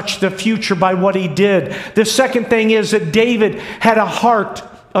heart to touch the future by what he did. The second thing is that David had a heart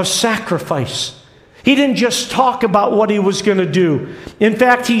of sacrifice. He didn't just talk about what he was going to do. In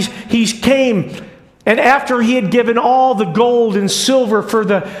fact, he came, and after he had given all the gold and silver for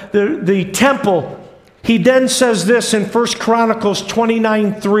the temple, he then says this in 1 Chronicles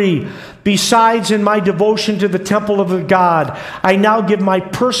 29:3, besides in my devotion to the temple of the God, I now give my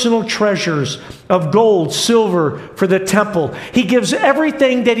personal treasures of gold, silver for the temple. He gives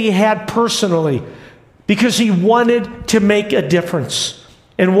everything that he had personally because he wanted to make a difference.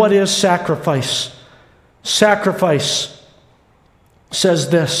 And what is sacrifice? Sacrifice says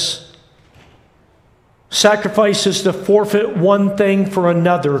this. Sacrifice is to forfeit one thing for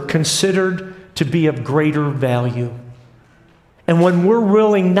another considered to be of greater value. And when we're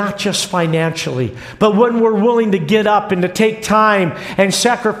willing, not just financially, but when we're willing to get up and to take time and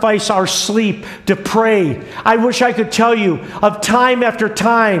sacrifice our sleep to pray. I wish I could tell you of time after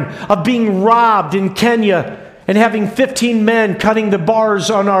time of being robbed in Kenya and having 15 men cutting the bars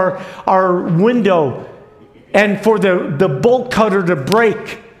on our window and for the bolt cutter to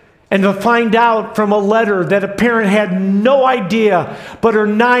break. And to find out from a letter that a parent had no idea, but her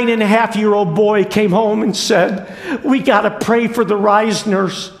 9.5-year-old boy came home and said, we got to pray for the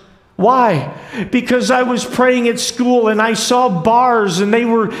Reisners. Why? Because I was praying at school and I saw bars and they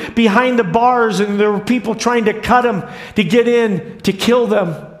were behind the bars and there were people trying to cut them to get in to kill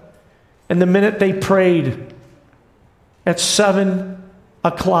them. And the minute they prayed at 7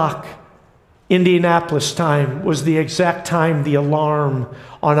 o'clock, Indianapolis time was the exact time the alarm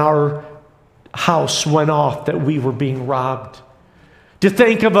on our house went off that we were being robbed. To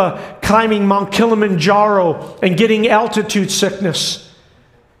think of climbing Mount Kilimanjaro and getting altitude sickness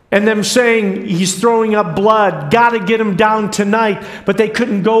and them saying he's throwing up blood, got to get him down tonight, but they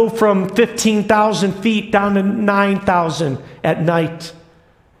couldn't go from 15,000 feet down to 9,000 at night.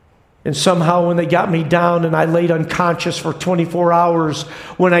 And somehow when they got me down and I laid unconscious for 24 hours,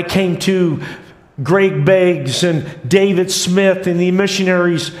 when I came to, Greg Beggs and David Smith and the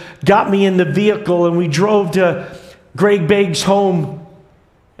missionaries got me in the vehicle and we drove to Greg Beggs' home.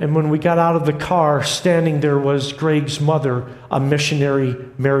 And when we got out of the car, standing there was Greg's mother, a missionary,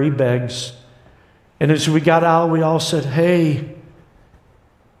 Mary Beggs. And as we got out, we all said, hey.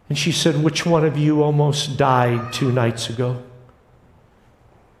 And she said, which one of you almost died 2 nights ago?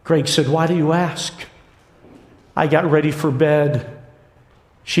 Greg said, why do you ask? I got ready for bed.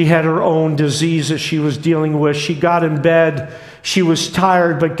 She had her own disease that she was dealing with. She got in bed. She was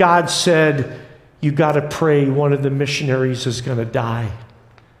tired, but God said, you got to pray. One of the missionaries is going to die.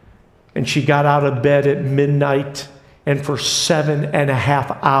 And she got out of bed at midnight and for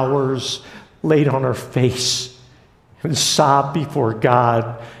 7.5 hours laid on her face and sobbed before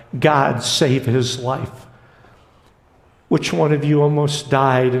God. God saved his life. Which one of you almost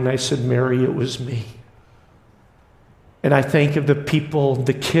died? And I said, Mary, it was me. And I think of the people,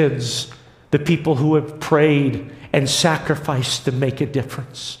 the kids, the people who have prayed and sacrificed to make a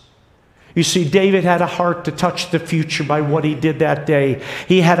difference. You see, David had a heart to touch the future by what he did that day.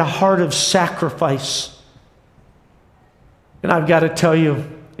 He had a heart of sacrifice. And I've got to tell you,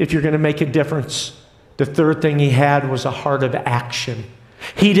 if you're going to make a difference, the third thing he had was a heart of action.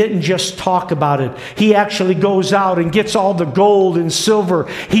 He didn't just talk about it. He actually goes out and gets all the gold and silver.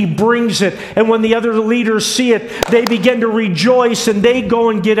 He brings it. And when the other leaders see it, they begin to rejoice and they go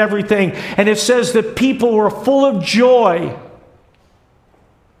and get everything. And it says that people were full of joy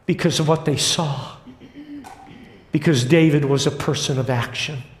because of what they saw. Because David was a person of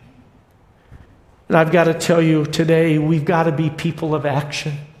action. And I've got to tell you today, we've got to be people of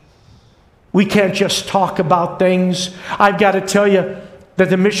action. We can't just talk about things. I've got to tell you, that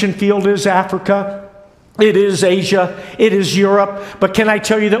the mission field is Africa, it is Asia, it is Europe. But can I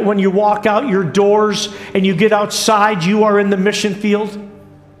tell you that when you walk out your doors and you get outside, you are in the mission field?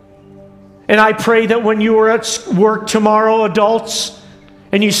 And I pray that when you are at work tomorrow, adults,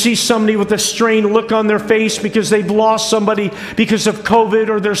 and you see somebody with a strained look on their face because they've lost somebody because of COVID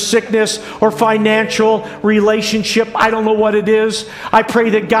or their sickness or financial relationship, I don't know what it is. I pray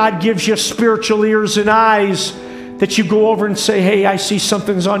that God gives you spiritual ears and eyes, that you go over and say, hey, I see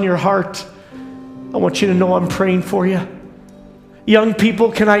something's on your heart. I want you to know I'm praying for you. Young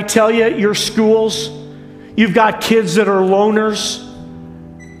people, can I tell you, at your schools, you've got kids that are loners,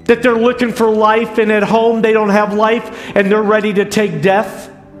 that they're looking for life, and at home they don't have life, and they're ready to take death.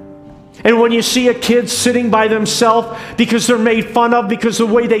 And when you see a kid sitting by themselves because they're made fun of, because the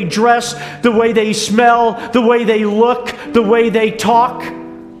way they dress, the way they smell, the way they look, the way they talk,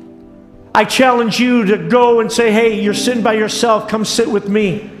 I challenge you to go and say, hey, you're sitting by yourself, come sit with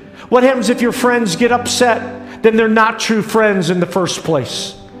me. What happens if your friends get upset? Then they're not true friends in the first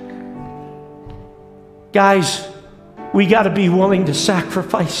place. Guys, we got to be willing to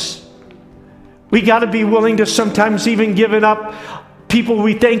sacrifice. We got to be willing to sometimes even give it up people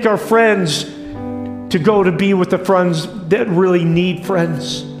we think are friends to go to be with the friends that really need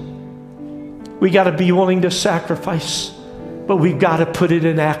friends. We got to be willing to sacrifice, but we've got to put it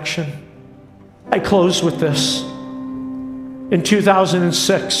in action. I close with this. In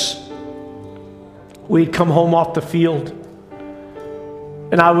 2006, we'd come home off the field,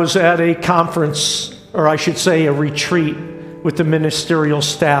 and I was at a conference, or I should say a retreat, with the ministerial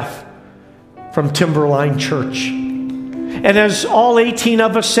staff from Timberline Church. And as all 18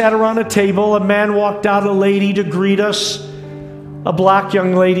 of us sat around a table, a man walked out, a lady to greet us. A black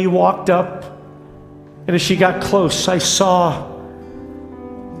young lady walked up, and as she got close, I saw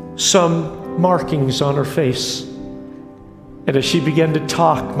some markings on her face. And as she began to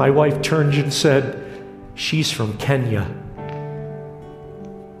talk, my wife turned and said, she's from Kenya.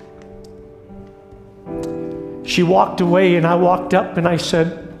 She walked away, and I walked up and I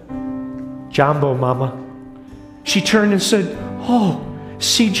said, Jambo, Mama. She turned and said, oh,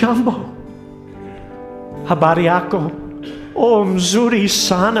 si Jambo. Habari yako? Oh, mzuri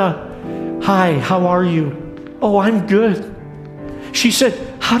sana. Hi, how are you? Oh, I'm good. She said,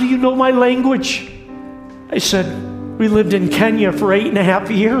 how do you know my language? I said, we lived in Kenya for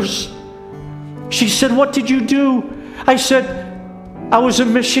 8.5 years. She said, what did you do? I said, I was a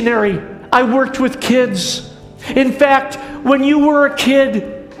missionary. I worked with kids. In fact, when you were a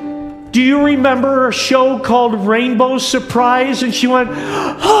kid, do you remember a show called Rainbow Surprise? And she went,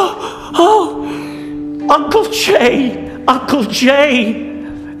 oh, Uncle Jay,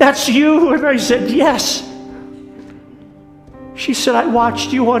 that's you. And I said, yes. She said, I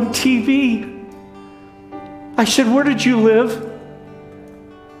watched you on TV. I said, where did you live?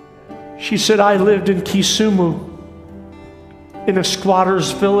 She said, I lived in Kisumu, in a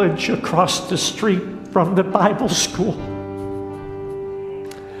squatter's village across the street from the Bible school.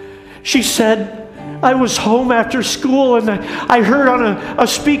 She said, I was home after school and I heard on a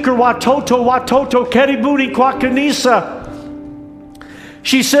speaker, Watoto, Keribuni kwa kanisa.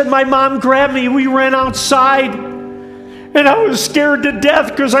 She said, my mom grabbed me, we ran outside, and I was scared to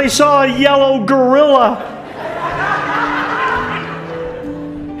death because I saw a yellow gorilla.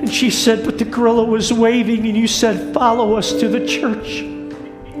 And she said, but the gorilla was waving and you said, follow us to the church.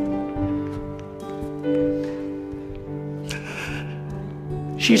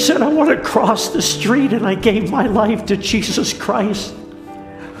 She said, I want to cross the street, and I gave my life to Jesus Christ.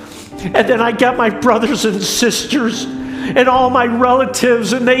 And then I got my brothers and sisters and all my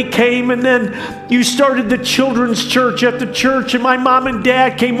relatives, and they came, and then you started the children's church at the church, and my mom and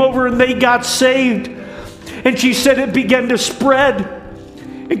dad came over and they got saved. And she said it began to spread.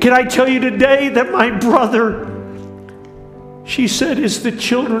 And can I tell you today that my brother, she said, is the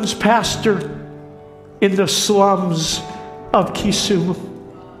children's pastor in the slums of Kisumu.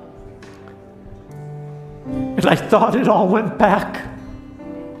 And I thought it all went back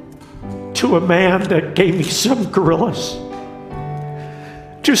to a man that gave me some gorillas,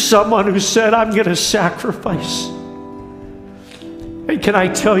 to someone who said, I'm going to sacrifice. And can I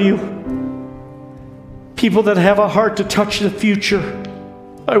tell you, people that have a heart to touch the future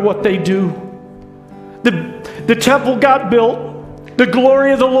by what they do. The temple got built, the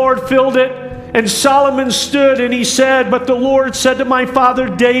glory of the Lord filled it, and Solomon stood and he said, but the Lord said to my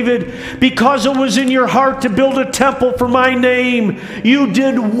father David, because it was in your heart to build a temple for my name, you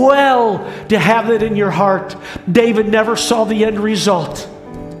did well to have it in your heart. David never saw the end result,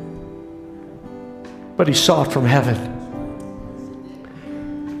 but he saw it from heaven.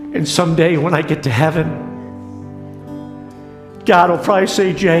 And someday when I get to heaven, God will probably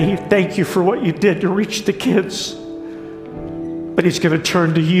say, Jay, thank you for what you did to reach the kids. But he's going to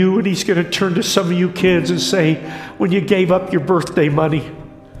turn to you, and he's going to turn to some of you kids and say, when you gave up your birthday money,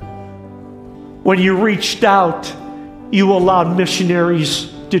 when you reached out You allowed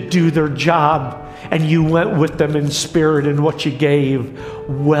missionaries to do their job, and you went with them in spirit in what you gave.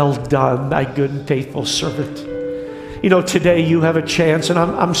 Well done, thy good and faithful servant. You know, today you have a chance, and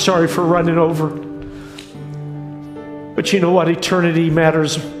I'm sorry for running over. But you know what? Eternity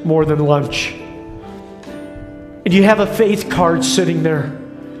matters more than lunch. And you have a faith card sitting there.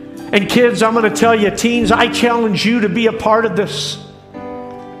 And kids, I'm going to tell you, teens, I challenge you to be a part of this.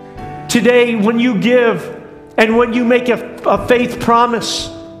 Today, when you give and when you make a faith promise,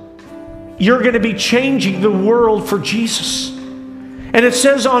 you're going to be changing the world for Jesus. And it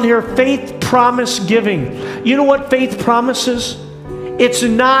says on here, faith promise giving. You know what faith promise is? It's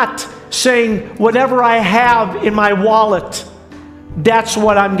not saying whatever I have in my wallet, that's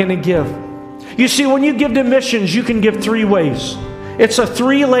what I'm going to give. You see, when you give to missions, you can give 3 ways. It's a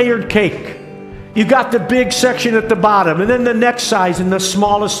 3-layered cake. You got the big section at the bottom, and then the next size and the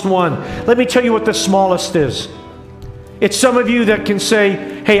smallest one. Let me tell you what the smallest is. It's some of you that can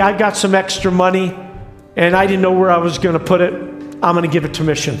say, hey, I've got some extra money, and I didn't know where I was going to put it. I'm going to give it to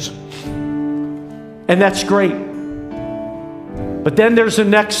missions. And that's great. But then there's the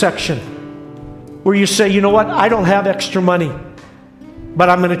next section where you say, you know what? I don't have extra money, but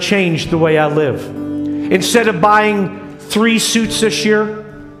I'm going to change the way I live. Instead of buying 3 suits this year,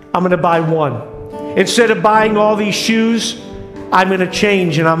 I'm going to buy 1. Instead of buying all these shoes, I'm going to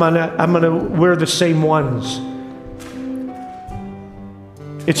change and I'm going to wear the same ones.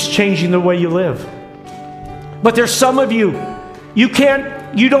 It's changing the way you live. But there's some of you, you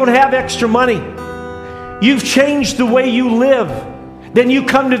don't have extra money. You've changed the way you live. Then you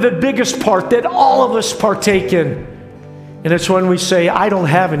come to the biggest part that all of us partake in. And it's when we say, I don't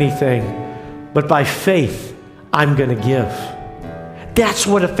have anything, but by faith, I'm going to give. That's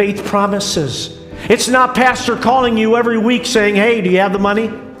what a faith promise is. It's not pastor calling you every week saying, hey, do you have the money?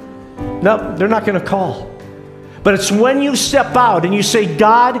 No, they're not going to call. But it's when you step out and you say,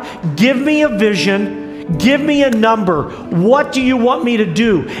 God, give me a vision, give me a number. What do you want me to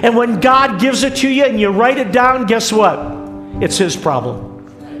do? And when God gives it to you and you write it down, guess what? It's His problem.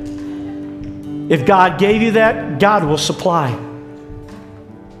 If God gave you that, God will supply.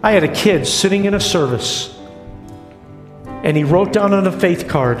 I had a kid sitting in a service, and he wrote down on a faith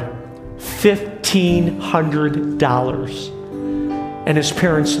card, $1,500. And his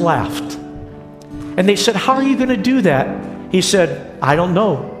parents laughed. And they said, how are you going to do that? He said, I don't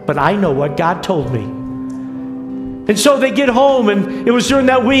know, but I know what God told me. And so they get home, and it was during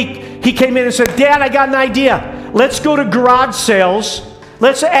that week, he came in and said, Dad, I got an idea. Let's go to garage sales.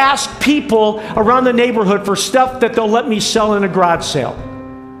 Let's ask people around the neighborhood for stuff that they'll let me sell in a garage sale.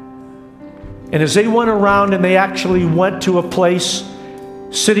 And as they went around, and they actually went to a place,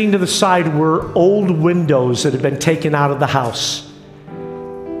 sitting to the side were old windows that had been taken out of the house.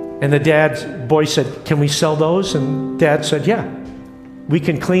 And the boy said, can we sell those? And Dad said, yeah, we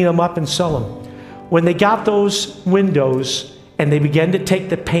can clean them up and sell them. When they got those windows and they began to take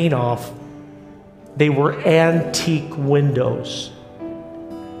the paint off, they were antique windows.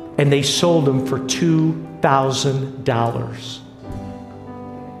 And they sold them for $2,000.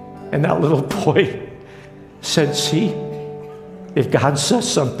 And that little boy said, see, if God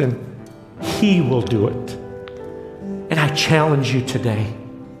says something, He will do it. And I challenge you today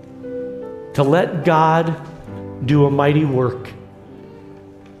to let God do a mighty work.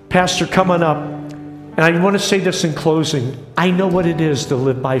 Pastor, come on up. And I want to say this in closing. I know what it is to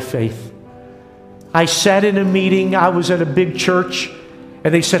live by faith. I sat in a meeting. I was at a big church,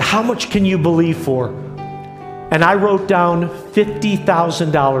 and they said, how much can you believe for? And I wrote down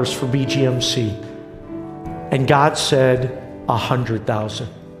 $50,000 for BGMC. And God said, 100,000.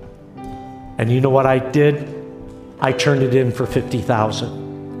 And you know what I did? I turned it in for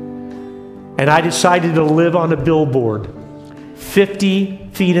 50,000. And I decided to live on a billboard 50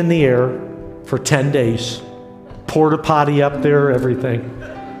 feet in the air for 10 days. Porta potty up there, everything.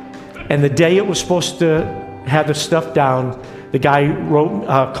 And the day it was supposed to have the stuff down, the guy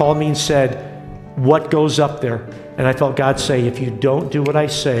called me and said, what goes up there? And I felt God say, if you don't do what I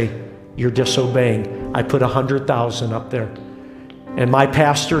say, you're disobeying. I put 100,000 up there. And my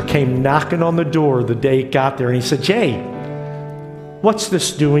pastor came knocking on the door the day it got there, and he said, Jay, what's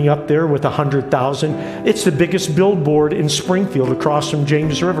this doing up there with 100,000? It's the biggest billboard in Springfield across from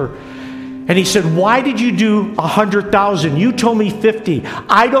James River. And he said, why did you do 100,000? You told me 50.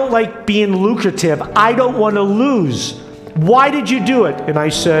 I don't like being lucrative. I don't want to lose. Why did you do it? And I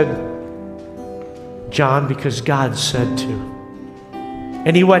said, John, because God said to.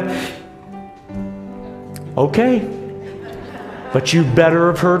 And he went, okay, but you better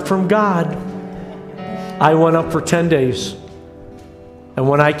have heard from God. I went up for 10 days. And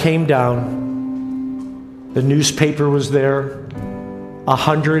when I came down, The newspaper was there,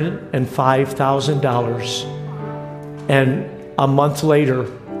 $105,000. And a month later,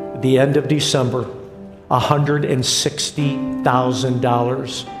 the end of December,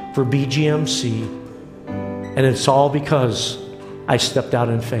 $160,000 for BGMC. And it's all because I stepped out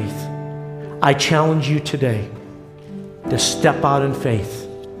in faith. I challenge you today to step out in faith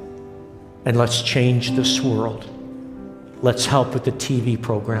and let's change this world. Let's help with the TV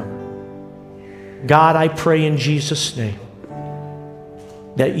program. God, I pray in Jesus' name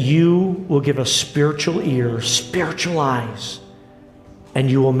that you will give us spiritual ears, spiritual eyes, and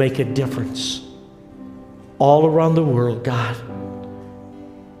you will make a difference all around the world, God,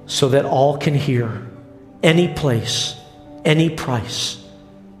 so that all can hear, any place, any price.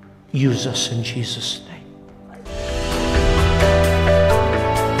 Use us in Jesus' name.